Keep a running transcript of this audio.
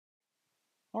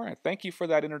All right, thank you for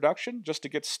that introduction. Just to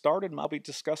get started, I'll be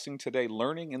discussing today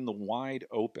learning in the wide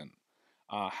open,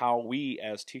 how we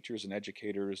as teachers and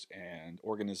educators and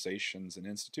organizations and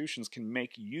institutions can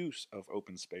make use of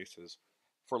open spaces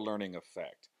for learning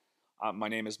effect. My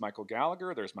name is Michael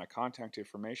Gallagher. There's my contact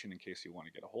information in case you want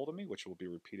to get a hold of me, which will be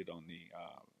repeated on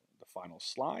the final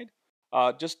slide.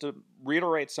 Just to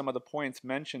reiterate some of the points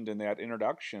mentioned in that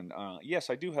introduction, yes,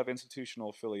 I do have institutional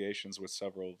affiliations with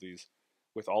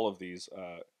with all of these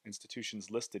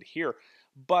institutions listed here.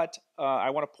 But I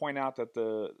want to point out that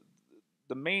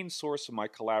the main source of my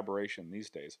collaboration these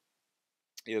days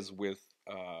is with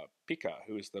Pika,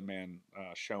 who is the man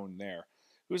shown there,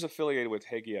 who is affiliated with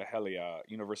Hegia Helia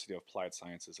University of Applied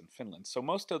Sciences in Finland. So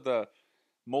most of the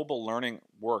mobile learning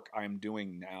work I'm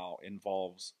doing now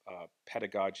involves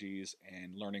pedagogies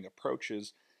and learning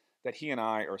approaches that he and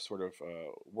I are sort of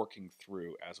working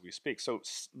through as we speak. So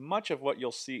much of what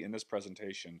you'll see in this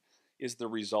presentation is the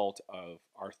result of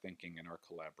our thinking and our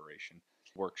collaboration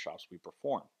workshops we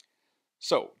perform.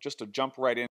 So just to jump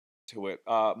right into it,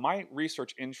 my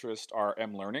research interests are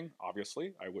M-learning,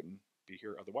 obviously. I wouldn't be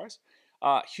here otherwise.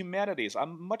 Humanities,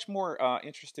 I'm much more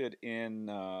interested in,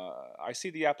 I see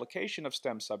the application of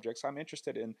STEM subjects. I'm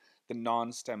interested in the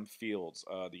non-STEM fields,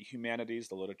 the humanities,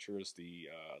 the literatures, the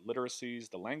literacies,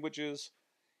 the languages,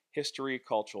 history,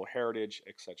 cultural heritage,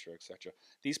 etc., etc.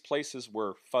 These places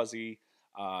where fuzzy,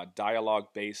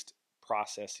 dialogue-based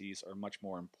processes are much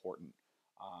more important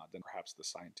than perhaps the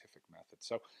scientific method.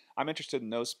 So I'm interested in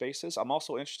those spaces. I'm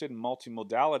also interested in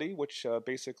multimodality, which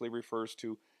basically refers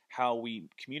to how we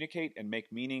communicate and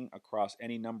make meaning across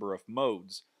any number of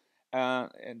modes.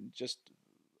 And just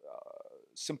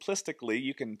simplistically,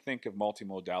 you can think of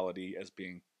multimodality as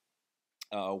being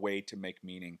a way to make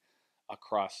meaning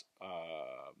across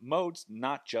modes,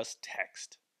 not just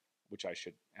text, which I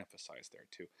should emphasize there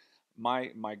too.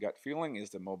 My gut feeling is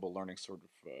that mobile learning sort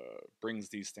of brings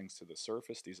these things to the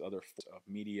surface, these other forms of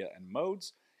media and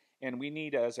modes. And we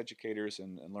need, as educators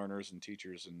and learners and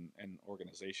teachers and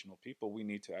organizational people, we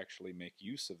need to actually make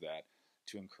use of that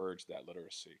to encourage that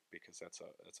literacy, because that's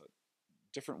a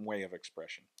different way of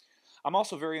expression. I'm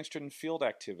also very interested in field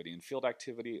activity. And field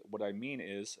activity, what I mean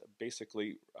is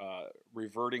basically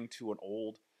reverting to an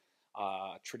old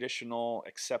traditional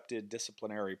accepted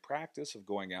disciplinary practice of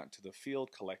going out into the field,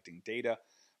 collecting data,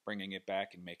 bringing it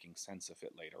back and making sense of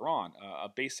it later on. A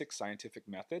basic scientific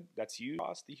method that's used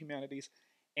across the humanities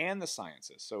and the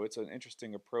sciences. So it's an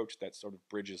interesting approach that sort of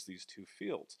bridges these two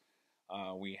fields.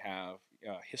 We have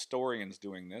historians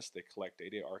doing this. They collect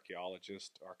data,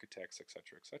 archaeologists, architects,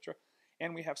 etc., etc.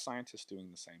 And we have scientists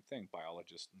doing the same thing,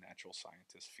 biologists, natural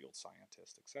scientists, field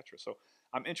scientists, etc. So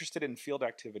I'm interested in field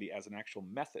activity as an actual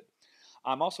method.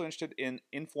 I'm also interested in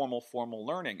informal formal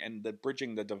learning and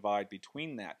bridging the divide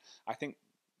between that. I think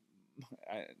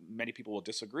many people will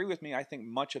disagree with me. I think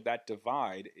much of that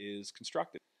divide is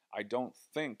constructed. I don't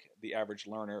think the average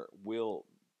learner will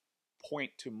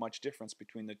point to much difference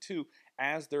between the two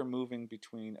as they're moving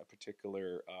between a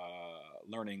particular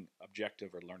learning objective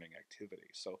or learning activity.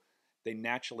 So they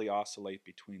naturally oscillate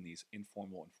between these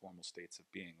informal and formal states of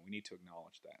being. We need to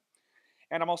acknowledge that.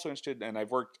 And I'm also interested, and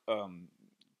I've worked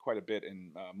quite a bit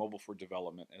in mobile for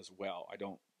development as well. I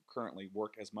don't currently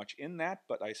work as much in that,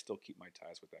 but I still keep my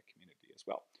ties with that community as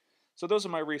well. So those are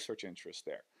my research interests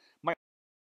there. My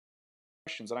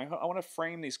questions, and I want to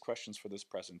frame these questions for this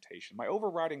presentation. My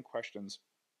overriding questions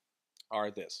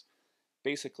are this.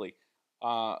 Basically,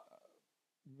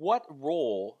 what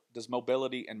role does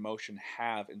mobility and motion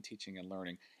have in teaching and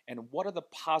learning? And what are the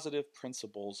positive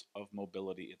principles of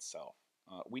mobility itself?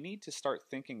 We need to start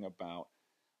thinking about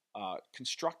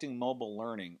constructing mobile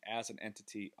learning as an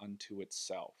entity unto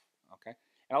itself. Okay,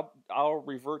 and I'll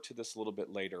revert to this a little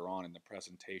bit later on in the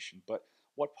presentation. But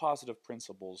what positive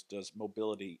principles does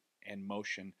mobility and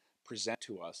motion present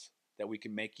to us that we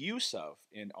can make use of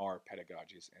in our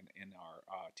pedagogies and in our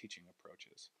teaching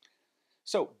approaches?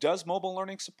 So, does mobile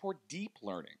learning support deep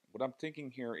learning? What I'm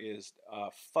thinking here is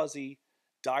fuzzy,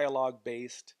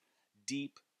 dialogue-based,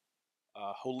 deep,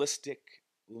 holistic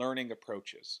learning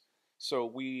approaches. So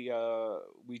we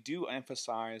do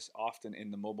emphasize often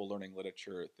in the mobile learning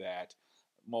literature that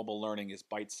mobile learning is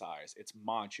bite-sized, it's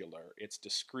modular, it's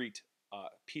discrete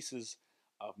pieces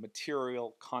of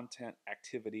material, content,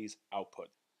 activities, output.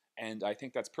 And I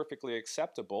think that's perfectly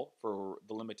acceptable for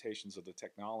the limitations of the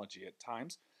technology at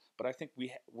times. But I think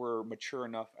we're mature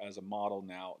enough as a model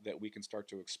now that we can start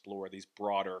to explore these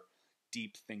broader,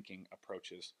 deep thinking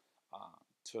approaches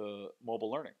to mobile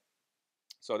learning.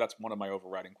 So that's one of my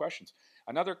overriding questions.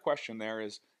 Another question there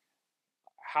is,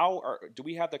 do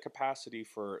we have the capacity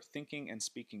for thinking and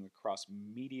speaking across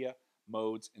media,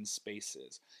 modes, and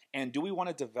spaces. And do we want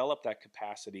to develop that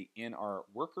capacity in our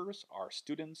workers, our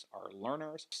students, our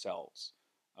learners, ourselves?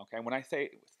 Okay, when I say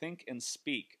think and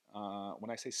speak,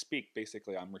 when I say speak,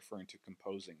 basically I'm referring to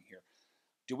composing here.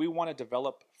 Do we want to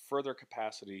develop further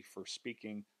capacity for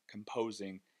speaking,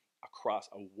 composing across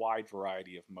a wide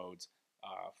variety of modes,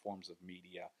 forms of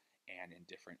media, and in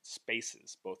different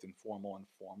spaces, both informal and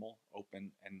formal,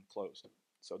 open and closed?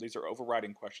 So these are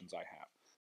overriding questions I have.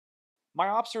 My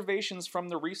observations from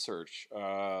the research.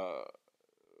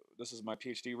 This is my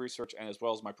PhD research and as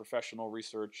well as my professional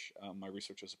research, my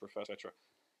research as a professor, etc.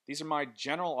 These are my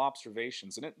general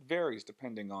observations, and it varies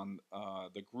depending on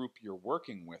the group you're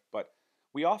working with, but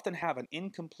we often have an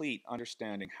incomplete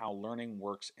understanding how learning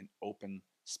works in open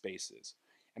spaces.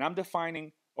 And I'm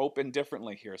defining open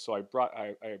differently here, so I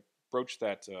broached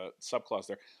that subclause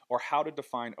there, or how to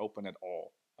define open at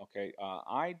all. Okay,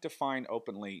 I define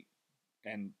openly,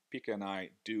 and Pika and I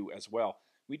do as well.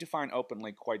 We define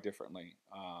openly quite differently.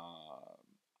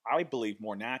 I believe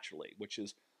more naturally, which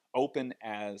is open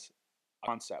as a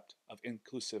concept of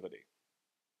inclusivity.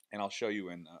 And I'll show you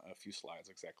in a few slides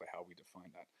exactly how we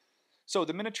define that. So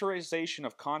the miniaturization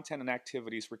of content and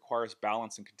activities requires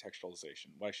balance and contextualization.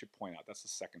 What I should point out, that's the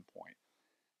second point,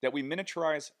 that we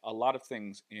miniaturize a lot of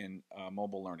things in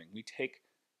mobile learning. We take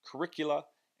curricula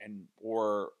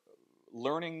or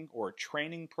learning or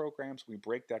training programs, we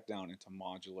break that down into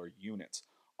modular units.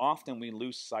 Often we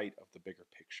lose sight of the bigger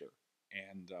picture,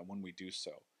 and when we do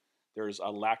so, there's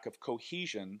a lack of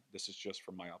cohesion. This is just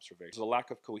from my observation. There's a lack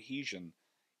of cohesion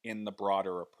in the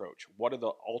broader approach. What are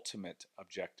the ultimate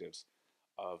objectives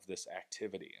of this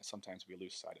activity? And sometimes we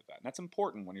lose sight of that. And that's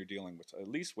important when you're dealing with, at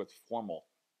least with formal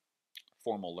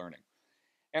learning.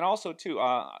 And also, too,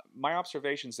 my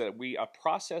observation is that a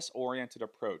process-oriented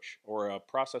approach or a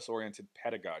process-oriented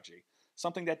pedagogy,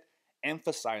 something that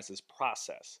emphasizes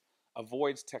process,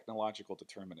 avoids technological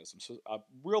determinism. So a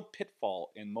real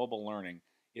pitfall in mobile learning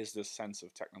is this sense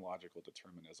of technological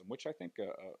determinism, which I think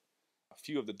a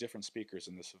few of the different speakers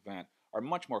in this event are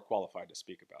much more qualified to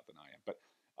speak about than I am.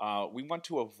 But we want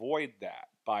to avoid that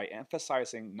by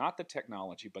emphasizing not the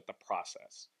technology, but the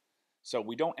process. So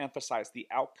we don't emphasize the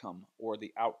outcome or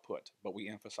the output, but we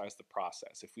emphasize the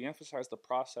process. If we emphasize the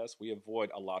process, we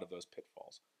avoid a lot of those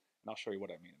pitfalls. And I'll show you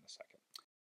what I mean in a second.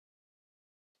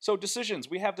 So decisions,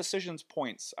 we have decisions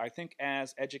points. I think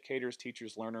as educators,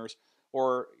 teachers, learners,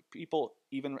 or people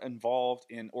even involved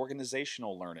in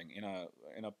organizational learning in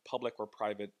a public or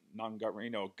private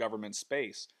non-government government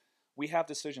space, we have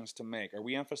decisions to make. Are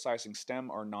we emphasizing STEM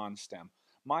or non-STEM?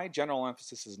 My general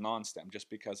emphasis is non-STEM just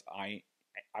because I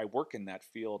work in that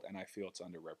field and I feel it's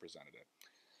underrepresented.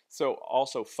 So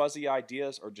also fuzzy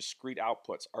ideas or discrete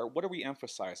outputs. What are we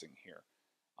emphasizing here?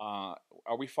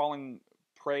 Are we falling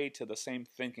prey to the same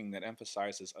thinking that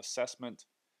emphasizes assessment,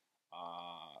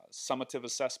 summative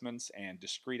assessments, and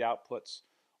discrete outputs?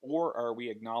 Or are we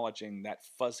acknowledging that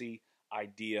fuzzy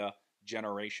idea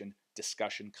generation,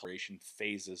 discussion, collaboration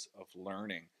phases of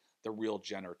learning, the real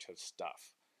generative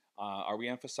stuff? Are we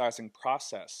emphasizing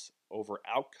process over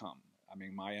outcome? I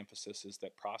mean, my emphasis is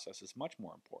that process is much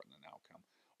more important than outcome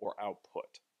or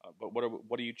output. But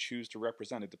what do you choose to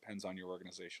represent? It depends on your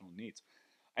organizational needs.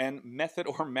 And method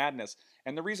or madness.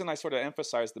 And the reason I sort of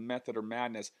emphasize the method or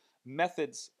madness,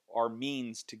 methods are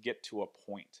means to get to a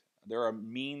point. There are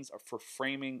means for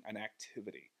framing an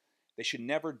activity. They should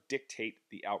never dictate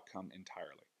the outcome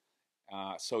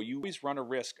entirely. So you always run a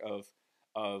risk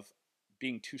of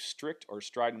being too strict or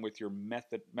strident with your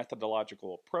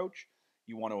methodological approach.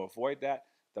 You want to avoid that.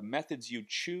 The methods you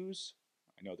choose,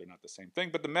 I know they're not the same thing,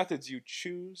 but the methods you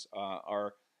choose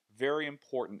are very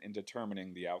important in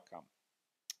determining the outcome.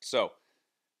 So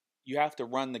you have to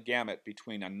run the gamut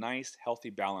between a nice, healthy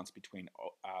balance between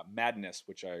madness,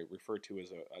 which I refer to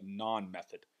as a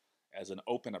non-method, as an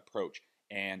open approach,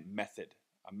 and method,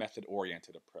 a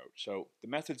method-oriented approach. So the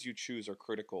methods you choose are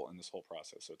critical in this whole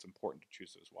process, so it's important to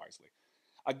choose those wisely.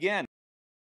 Again,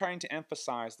 trying to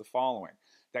emphasize the following,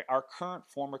 that our current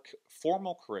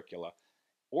formal curricula,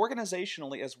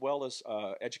 organizationally as well as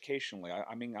educationally,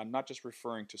 I mean, I'm not just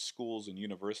referring to schools and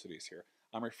universities here,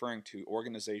 I'm referring to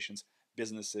organizations,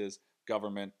 businesses,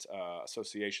 government,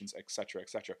 associations, etc.,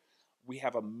 etc. We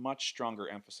have a much stronger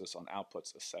emphasis on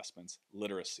outputs, assessments,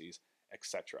 literacies,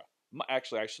 etc.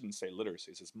 Actually, I shouldn't say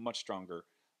literacies, it's much stronger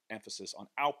emphasis on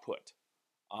output.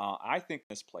 I think in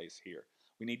this place here,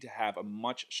 we need to have a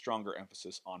much stronger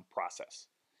emphasis on process.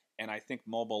 And I think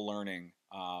mobile learning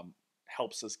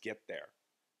helps us get there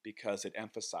because it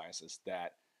emphasizes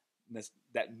that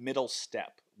middle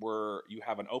step where you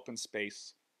have an open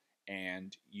space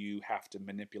and you have to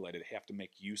manipulate it, you have to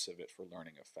make use of it for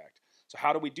learning effect. So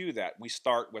how do we do that? We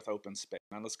start with open space.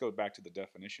 Now let's go back to the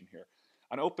definition here.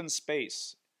 An open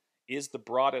space is the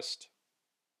broadest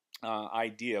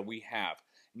idea we have.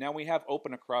 Now we have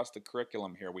open across the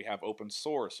curriculum here. We have open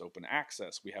source, open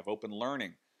access, we have open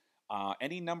learning.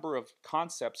 Any number of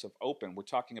concepts of open. We're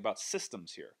talking about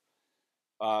systems here.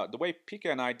 The way Pika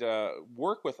and I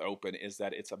work with open is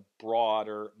that it's a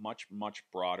broader, much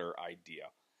broader idea.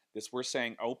 We're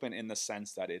saying open in the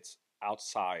sense that it's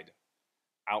outside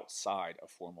of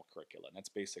formal curricula. And that's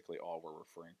basically all we're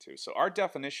referring to. So our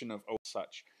definition of open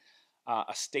such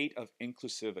a state of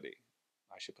inclusivity.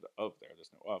 I should put an of there. There's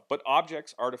no of. But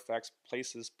objects, artifacts,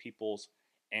 places, peoples,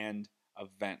 and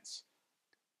events.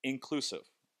 Inclusive.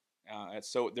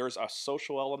 So there's a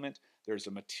social element, there's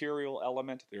a material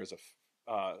element, there's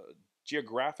a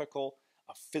geographical,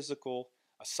 a physical,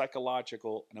 a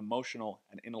psychological, an emotional,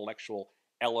 an intellectual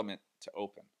element to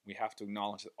open. We have to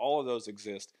acknowledge that all of those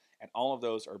exist, and all of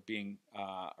those are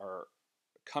are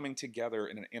coming together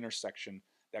in an intersection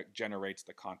that generates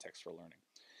the context for learning.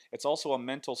 It's also a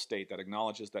mental state that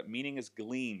acknowledges that meaning is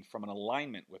gleaned from an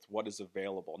alignment with what is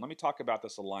available. And let me talk about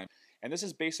this alignment. And this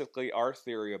is basically our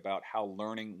theory about how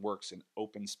learning works in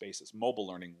open spaces. Mobile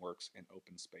learning works in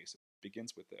open spaces. It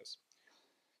begins with this.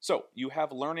 So you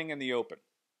have learning in the open.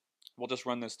 We'll just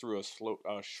run this through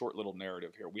a short little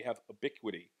narrative here. We have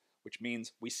ubiquity, which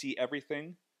means we see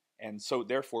everything, and so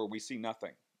therefore we see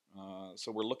nothing.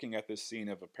 So we're looking at this scene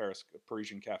of a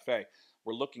Parisian cafe.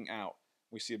 We're looking out.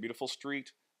 We see a beautiful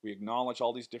street. We acknowledge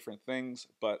all these different things,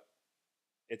 but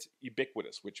it's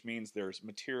ubiquitous, which means there's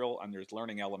material and there's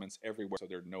learning elements everywhere, so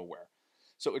they're nowhere.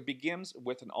 So it begins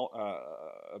with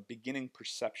a beginning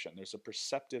perception. There's a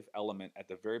perceptive element at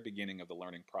the very beginning of the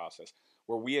learning process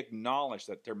where we acknowledge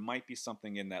that there might be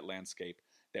something in that landscape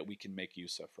that we can make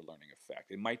use of for learning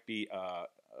effect. It might be a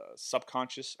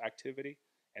subconscious activity,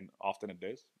 and often it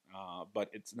is, but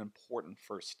it's an important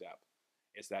first step.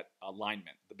 It's that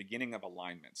alignment, the beginning of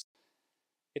alignments.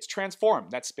 It's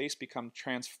transformed. That space becomes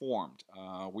transformed.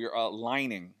 We're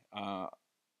aligning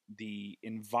the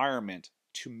environment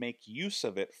to make use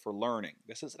of it for learning.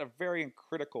 This is a very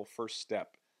critical first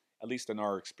step, at least in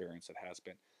our experience it has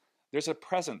been. There's a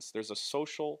presence, there's a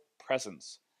social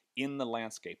presence in the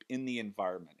landscape, in the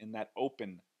environment, in that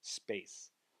open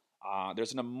space.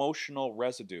 There's an emotional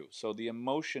residue. So the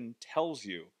emotion tells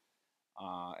you,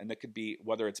 and that could be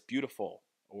whether it's beautiful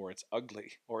or it's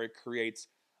ugly, or it creates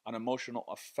an emotional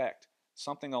effect,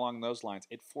 something along those lines.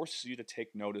 It forces you to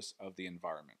take notice of the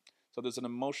environment. So there's an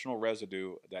emotional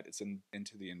residue that is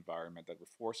into the environment that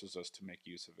forces us to make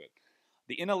use of it.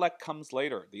 The intellect comes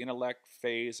later. The intellect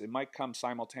phase, it might come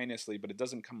simultaneously, but it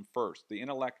doesn't come first. The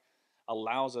intellect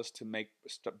allows us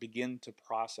to begin to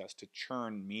process, to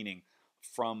churn meaning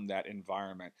from that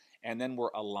environment, and then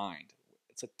we're aligned.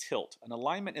 It's a tilt. An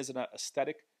alignment is an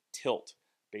aesthetic tilt,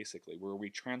 basically, where we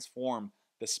transform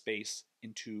the space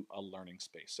into a learning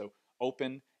space. So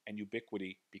open and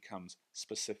ubiquity becomes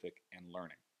specific and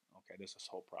learning. Okay, there's this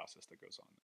whole process that goes on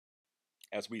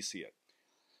as we see it.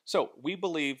 So we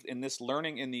believe in this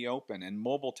learning in the open and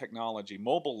mobile technology.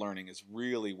 Mobile learning is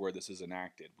really where this is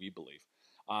enacted, we believe.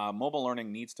 Mobile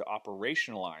learning needs to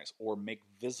operationalize or make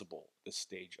visible the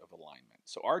stage of alignment.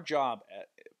 So our job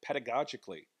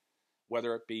pedagogically,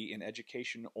 whether it be in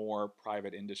education or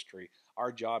private industry,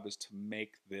 our job is to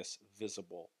make this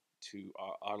visible to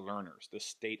our learners, the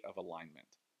state of alignment.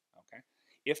 Okay,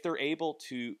 if they're able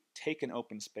to take an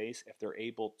open space, if they're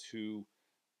able to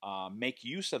make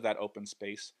use of that open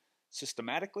space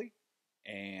systematically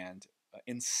and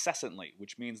incessantly,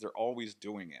 which means they're always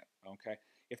doing it. Okay,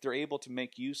 if they're able to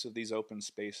make use of these open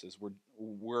spaces,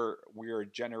 we're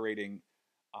generating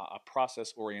a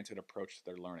process-oriented approach to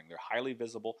their learning. They're highly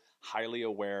visible, highly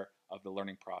aware of the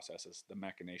learning processes, the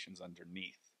machinations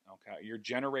underneath. Okay, you're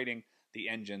generating the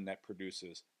engine that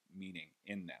produces meaning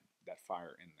in them, that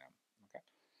fire in them.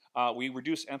 Okay, we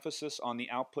reduce emphasis on the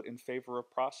output in favor of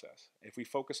process. If we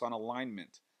focus on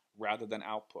alignment rather than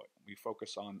output, we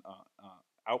focus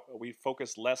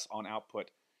less on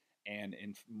output and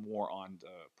more on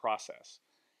the process.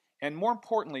 And more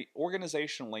importantly,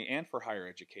 organizationally and for higher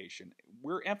education,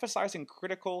 we're emphasizing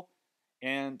critical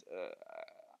and,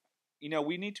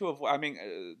 we need to avoid,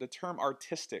 the term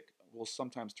artistic will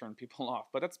sometimes turn people off,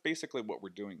 but that's basically what we're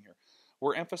doing here.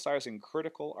 We're emphasizing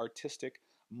critical, artistic,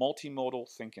 multimodal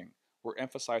thinking. We're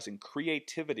emphasizing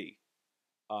creativity.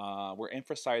 We're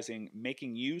emphasizing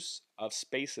making use of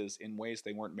spaces in ways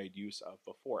they weren't made use of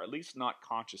before, at least not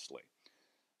consciously.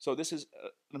 So this is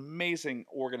an amazing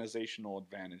organizational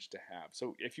advantage to have.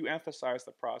 So if you emphasize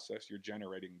the process, you're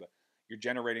generating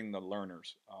the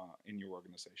learners in your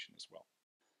organization as well.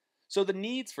 So the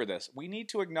needs for this, we need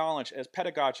to acknowledge as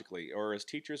pedagogically or as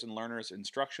teachers and learners,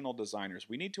 instructional designers,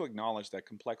 we need to acknowledge that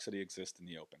complexity exists in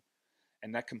the open.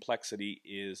 And that complexity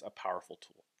is a powerful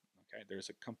tool. Okay, there's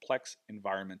a complex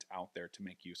environment out there to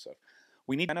make use of.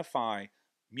 We need to identify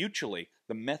mutually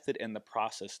the method and the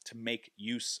process to make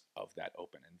use of that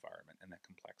open environment and that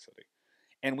complexity.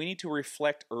 And we need to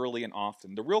reflect early and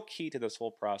often. The real key to this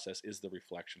whole process is the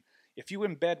reflection. If you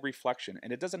embed reflection,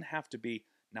 and it doesn't have to be,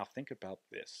 now think about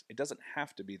this. It doesn't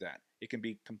have to be that. It can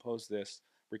be compose this,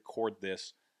 record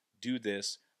this, do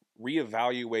this,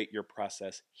 reevaluate your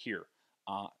process here.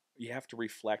 You have to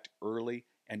reflect early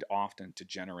and often to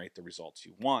generate the results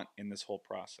you want in this whole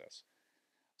process.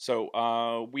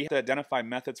 So we have to identify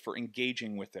methods for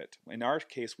engaging with it. In our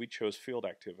case, we chose field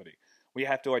activity. We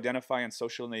have to identify and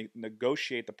socially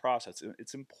negotiate the process.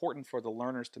 It's important for the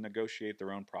learners to negotiate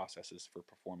their own processes for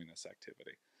performing this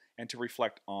activity and to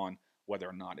reflect on whether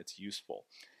or not it's useful.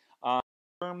 In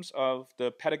terms of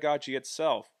the pedagogy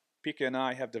itself, Pika and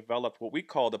I have developed what we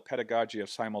call the pedagogy of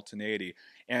simultaneity,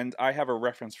 and I have a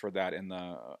reference for that in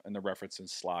the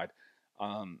references slide.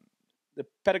 The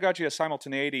pedagogy of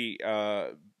simultaneity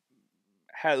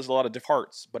has a lot of different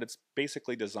parts, but it's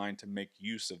basically designed to make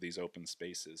use of these open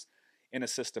spaces in a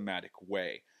systematic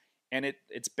way. And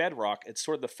it's bedrock, it's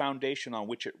sort of the foundation on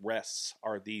which it rests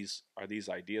are these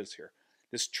ideas here.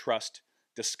 This trust,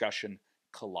 discussion,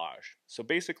 collage. So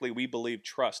basically we believe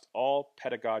trust, all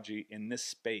pedagogy in this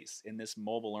space, in this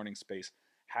mobile learning space,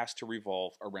 has to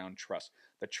revolve around trust.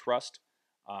 The trust,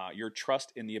 your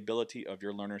trust in the ability of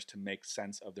your learners to make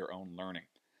sense of their own learning.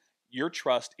 Your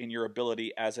trust in your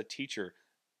ability as a teacher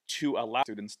to allow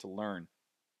students to learn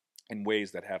in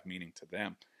ways that have meaning to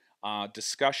them.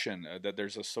 Discussion, that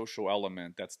there's a social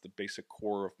element, that's the basic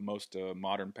core of most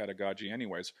modern pedagogy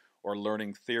anyways, or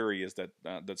learning theory is that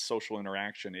social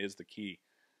interaction is the key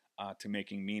to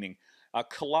making meaning.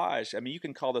 Collage, I mean, you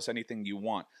can call this anything you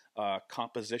want.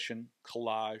 Composition,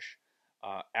 collage,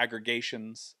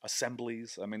 aggregations,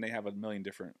 assemblies. I mean, they have a million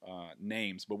different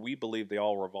names, but we believe they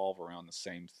all revolve around the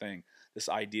same thing. This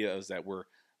idea is that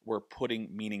we're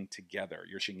putting meaning together.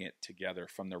 You're stitching it together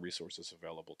from the resources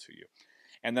available to you.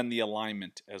 And then the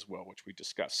alignment as well, which we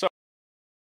discussed. So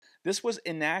this was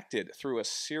enacted through a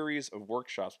series of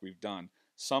workshops we've done,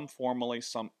 some formally,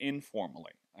 some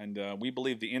informally. And we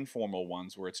believe the informal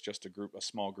ones, where it's just a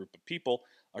small group of people,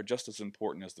 are just as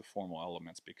important as the formal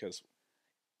elements, because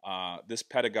this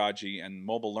pedagogy and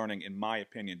mobile learning, in my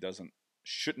opinion,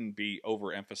 shouldn't be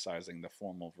overemphasizing the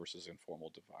formal versus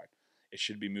informal divide. It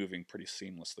should be moving pretty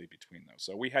seamlessly between those.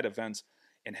 So we had events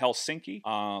in Helsinki,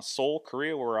 Seoul,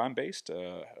 Korea, where I'm based.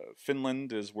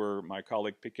 Finland is where my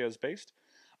colleague Pika is based.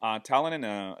 Tallinn in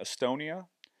Estonia.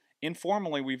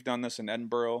 Informally, we've done this in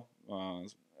Edinburgh,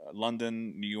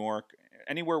 London, New York.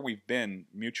 Anywhere we've been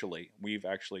mutually, we've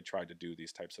actually tried to do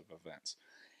these types of events.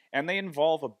 And they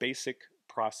involve a basic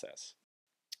process.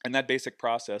 And that basic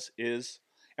process is,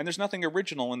 and there's nothing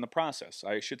original in the process.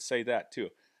 I should say that too.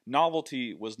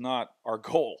 Novelty was not our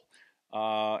goal.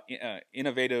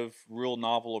 Innovative, real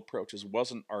novel approaches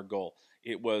wasn't our goal.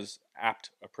 It was apt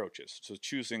approaches. So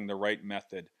choosing the right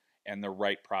method and the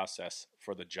right process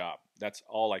for the job. That's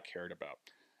all I cared about.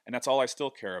 And that's all I still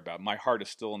care about. My heart is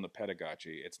still in the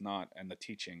pedagogy. It's not in the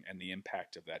teaching and the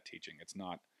impact of that teaching. It's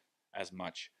not as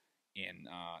much in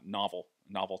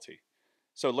novelty.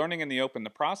 So learning in the open, the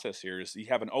process here is you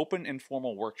have an open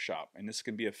informal workshop, and this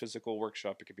can be a physical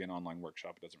workshop, it could be an online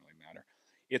workshop, it doesn't really matter.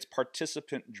 It's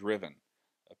participant driven.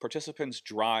 Participants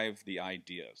drive the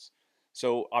ideas.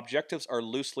 So objectives are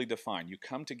loosely defined. You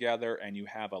come together and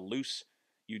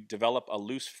you develop a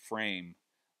loose frame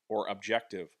or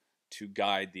objective to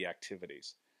guide the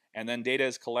activities. And then data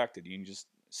is collected. You can just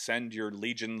send your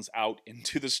legions out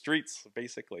into the streets,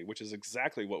 basically, which is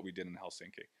exactly what we did in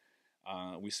Helsinki.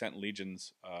 We sent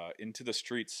legions into the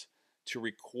streets to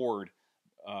record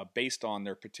based on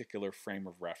their particular frame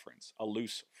of reference, a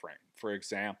loose frame. For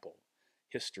example,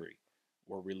 history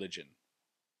or religion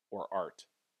or art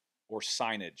or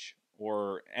signage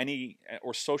or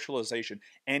socialization,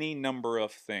 any number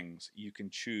of things you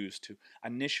can choose to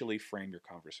initially frame your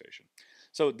conversation.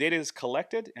 So data is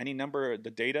collected, any number of the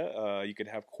data, you could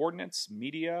have coordinates,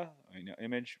 media,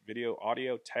 image, video,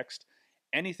 audio, text,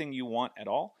 anything you want at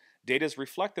all. Data is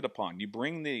reflected upon. You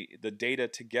bring the data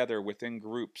together within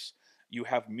groups. You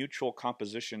have mutual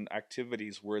composition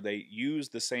activities where they use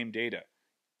the same data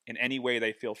in any way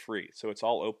they feel free. So it's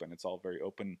all open. It's all very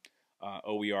open,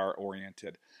 OER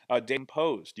oriented. Data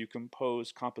composed. You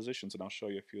compose compositions, and I'll show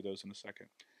you a few of those in a second.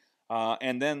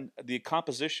 And then the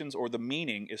compositions or the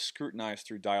meaning is scrutinized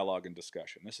through dialogue and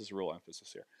discussion. This is real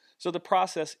emphasis here. So the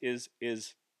process is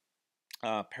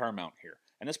paramount here.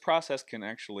 And this process can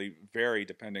actually vary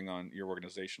depending on your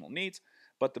organizational needs,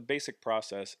 but the basic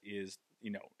process is,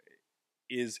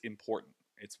 is important.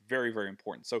 It's very, very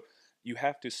important. So you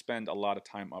have to spend a lot of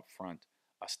time up front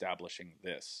establishing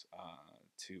this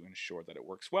to ensure that it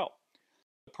works well.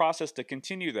 The process to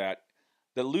continue that,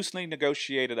 the loosely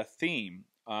negotiated a theme,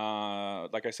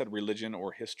 like I said, religion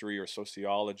or history or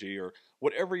sociology or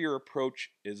whatever your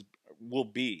approach will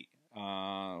be.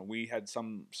 We had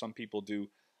some people do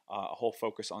a whole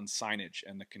focus on signage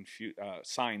and the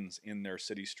signs in their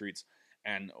city streets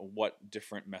and what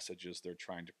different messages they're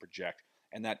trying to project,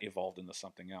 and that evolved into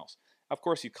something else. Of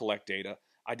course, you collect data,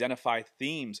 identify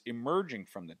themes emerging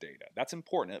from the data. That's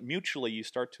important. Mutually, you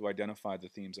start to identify the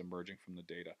themes emerging from the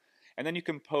data. And then you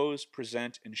compose,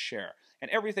 present, and share.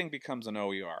 And everything becomes an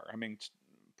OER. I mean,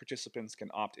 participants can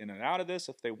opt in and out of this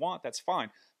if they want, that's fine.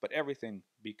 But everything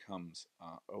becomes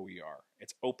OER.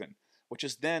 It's open, which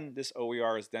is then, this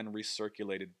OER is then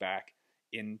recirculated back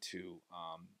into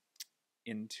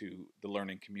the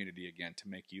learning community again to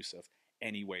make use of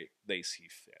any way they see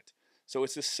fit. So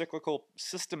it's a cyclical,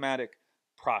 systematic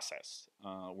process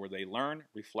where they learn,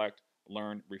 reflect,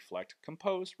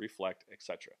 compose, reflect,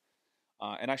 etc.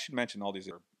 And I should mention all these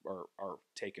are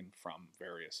taken from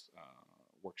various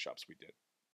workshops we did.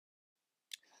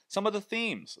 Some of the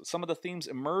themes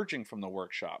emerging from the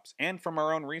workshops and from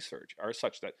our own research are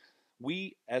such that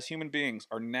we as human beings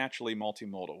are naturally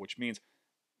multimodal, which means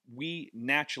we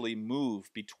naturally move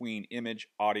between image,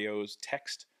 audios,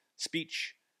 text,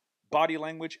 speech, body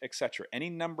language, etc. Any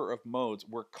number of modes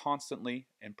we're constantly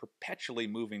and perpetually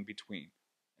moving between.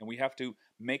 And we have to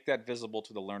make that visible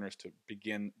to the learners to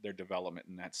begin their development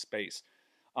in that space.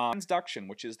 Transduction,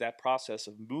 which is that process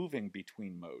of moving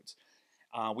between modes.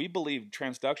 We believe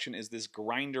transduction is this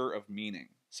grinder of meaning.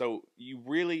 So you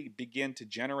really begin to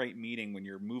generate meaning when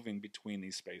you're moving between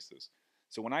these spaces.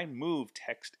 So when I move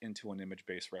text into an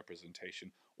image-based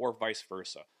representation, or vice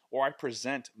versa, or I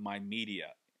present my media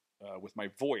with my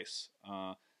voice,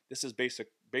 this is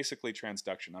basically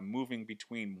transduction. I'm moving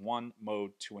between one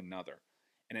mode to another.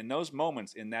 And in those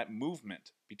moments, in that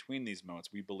movement between these modes,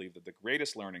 we believe that the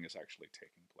greatest learning is actually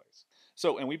taking place.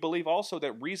 So, and we believe also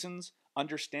that reasons,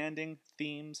 understanding,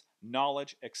 themes,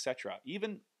 knowledge, etc.,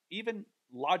 even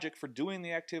logic for doing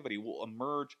the activity will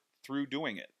emerge through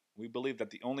doing it. We believe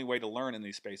that the only way to learn in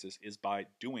these spaces is by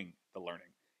doing the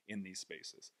learning in these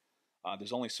spaces.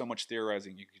 There's only so much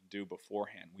theorizing you can do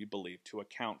beforehand, we believe, to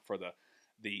account for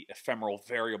the ephemeral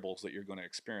variables that you're going to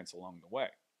experience along the way.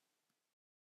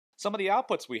 Some of the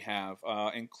outputs we have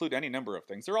include any number of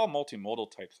things. They're all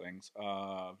multimodal type things.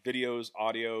 Videos,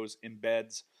 audios,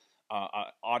 embeds,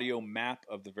 audio map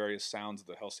of the various sounds of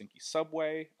the Helsinki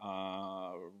subway,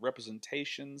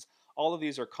 representations. All of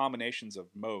these are combinations of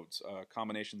modes,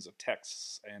 combinations of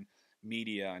texts and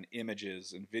media and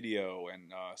images and video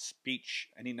and speech,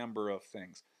 any number of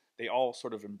things. They all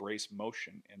sort of embrace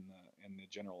motion in the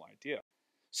general idea.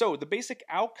 So the basic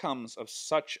outcomes of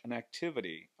such an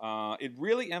activity, it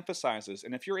really emphasizes,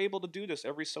 and if you're able to do this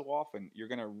every so often, you're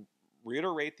going to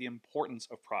reiterate the importance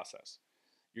of process.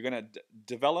 You're going to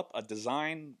develop a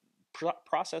design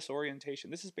process orientation.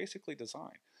 This is basically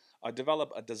design.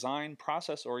 Develop a design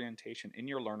process orientation in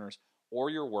your learners or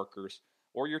your workers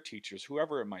or your teachers,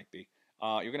 whoever it might be.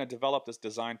 You're going to develop this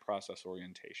design process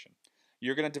orientation.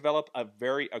 You're going to develop a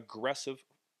very aggressive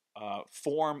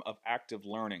form of active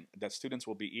learning that students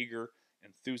will be eager,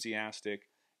 enthusiastic,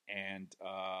 and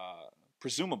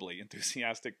presumably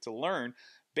enthusiastic to learn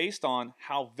based on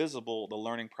how visible the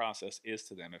learning process is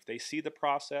to them. If they see the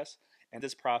process and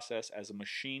this process as a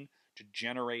machine to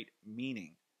generate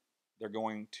meaning, they're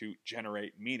going to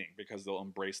generate meaning because they'll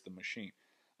embrace the machine.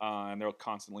 And they'll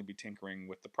constantly be tinkering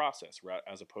with the process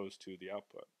as opposed to the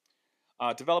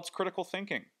output. Develops critical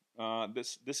thinking.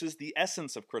 This is the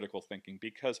essence of critical thinking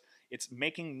because it's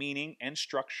making meaning and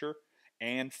structure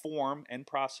and form and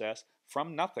process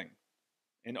from nothing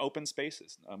in open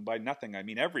spaces. By nothing, I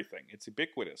mean everything. It's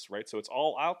ubiquitous, right? So it's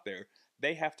all out there.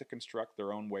 They have to construct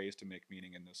their own ways to make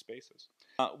meaning in those spaces.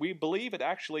 We believe it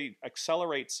actually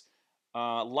accelerates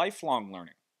lifelong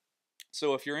learning.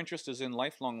 So if your interest is in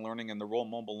lifelong learning and the role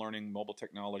mobile learning, mobile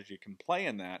technology can play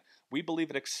in that, we believe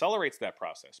it accelerates that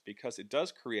process because it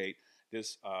does create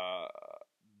this,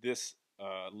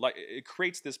 it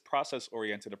creates this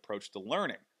process-oriented approach to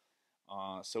learning,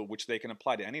 so which they can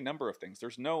apply to any number of things.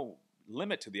 There's no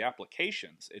limit to the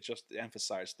applications. It just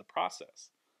emphasizes the process.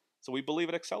 So we believe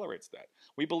it accelerates that.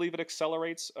 We believe it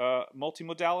accelerates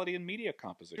multimodality and media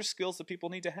composition. These are skills that people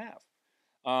need to have.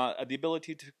 The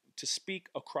ability to speak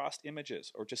across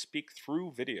images or to speak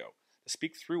through video, to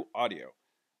speak through audio.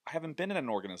 I haven't been in an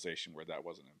organization where that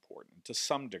wasn't important to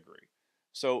some degree.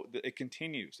 So it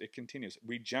continues. It continues.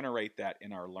 We generate that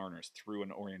in our learners through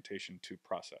an orientation to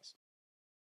process.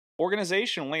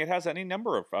 Organizationally, it has any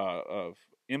number of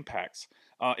impacts.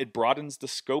 It broadens the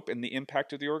scope and the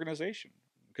impact of the organization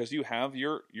because you have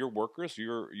your workers,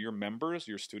 your members,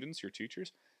 your students, your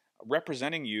teachers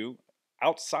representing you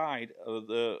outside of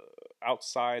the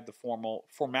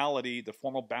formality, the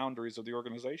formal boundaries of the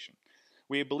organization.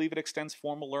 We believe it extends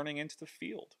formal learning into the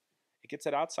field. It gets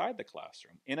it outside the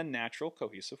classroom in a natural,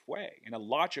 cohesive way, in a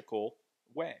logical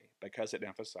way, because it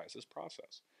emphasizes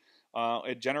process.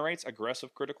 It generates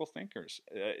aggressive critical thinkers.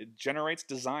 It generates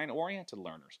design-oriented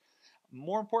learners.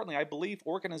 More importantly, I believe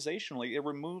organizationally, it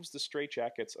removes the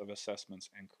straitjackets of assessments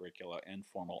and curricula and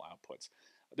formal outputs.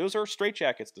 Those are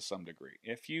straitjackets to some degree.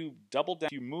 If you double down,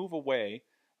 if you move away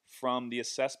from the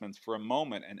assessments for a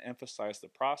moment and emphasize the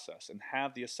process and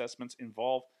have the assessments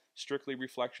involve strictly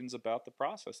reflections about the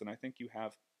process, and I think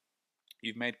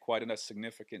you've made quite a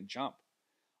significant jump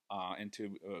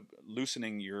into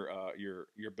loosening your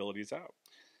abilities out.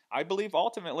 I believe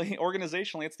ultimately,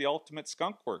 organizationally, it's the ultimate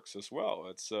skunk works as well.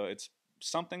 It's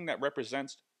something that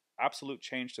represents absolute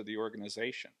change to the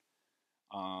organization,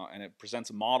 and it presents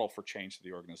a model for change to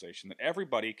the organization that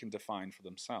everybody can define for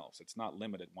themselves. It's not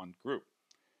limited one group.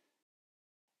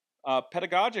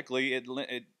 Pedagogically,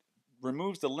 it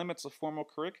removes the limits of formal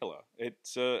curricula. It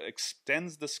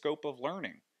extends the scope of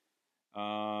learning.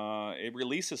 It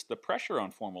releases the pressure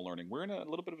on formal learning. We're in a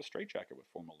little bit of a straitjacket with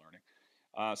formal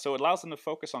learning. So it allows them to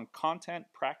focus on content,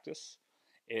 practice.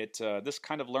 This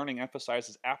kind of learning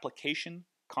emphasizes application,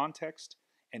 context,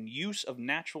 and use of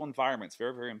natural environments.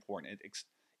 Very, very important.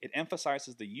 It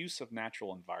emphasizes the use of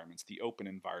natural environments, the open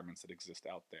environments that exist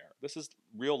out there. This is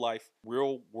real life,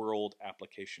 real world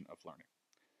application of learning.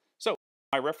 So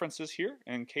my references here,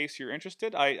 in case you're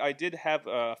interested, I did have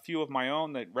a few of my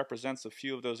own that represents a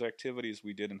few of those activities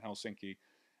we did in Helsinki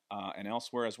and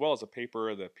elsewhere, as well as a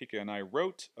paper that Pika and I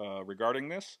wrote regarding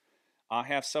this. I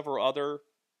have several other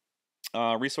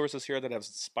resources here that have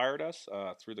inspired us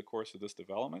through the course of this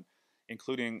development,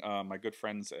 including my good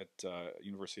friends at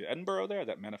University of Edinburgh there,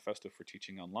 that Manifesto for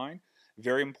Teaching Online.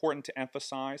 Very important to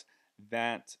emphasize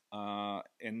that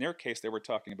in their case, they were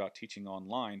talking about teaching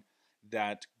online,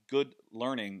 that good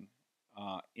learning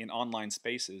in online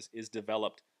spaces is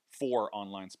developed for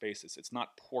online spaces. It's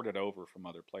not ported over from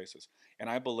other places. And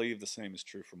I believe the same is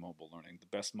true for mobile learning.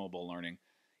 The best mobile learning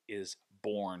is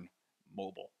born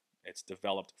mobile. It's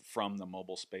developed from the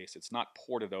mobile space. It's not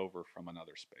ported over from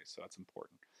another space, so that's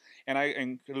important. And I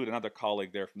include another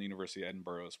colleague there from the University of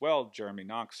Edinburgh as well, Jeremy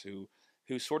Knox, who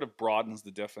sort of broadens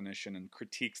the definition and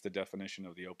critiques the definition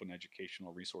of the open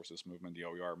educational resources movement, the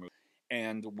OER movement.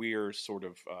 And we're sort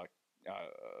of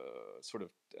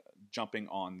jumping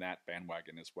on that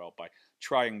bandwagon as well by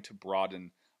trying to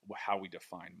broaden how we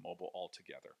define mobile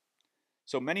altogether.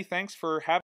 So many thanks for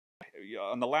having me.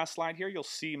 On the last slide here, you'll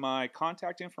see my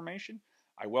contact information.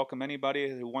 I welcome anybody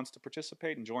who wants to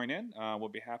participate and join in. We'll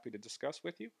be happy to discuss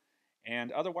with you.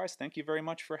 And otherwise, thank you very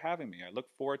much for having me. I look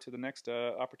forward to the next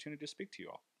opportunity to speak to you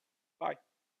all. Bye.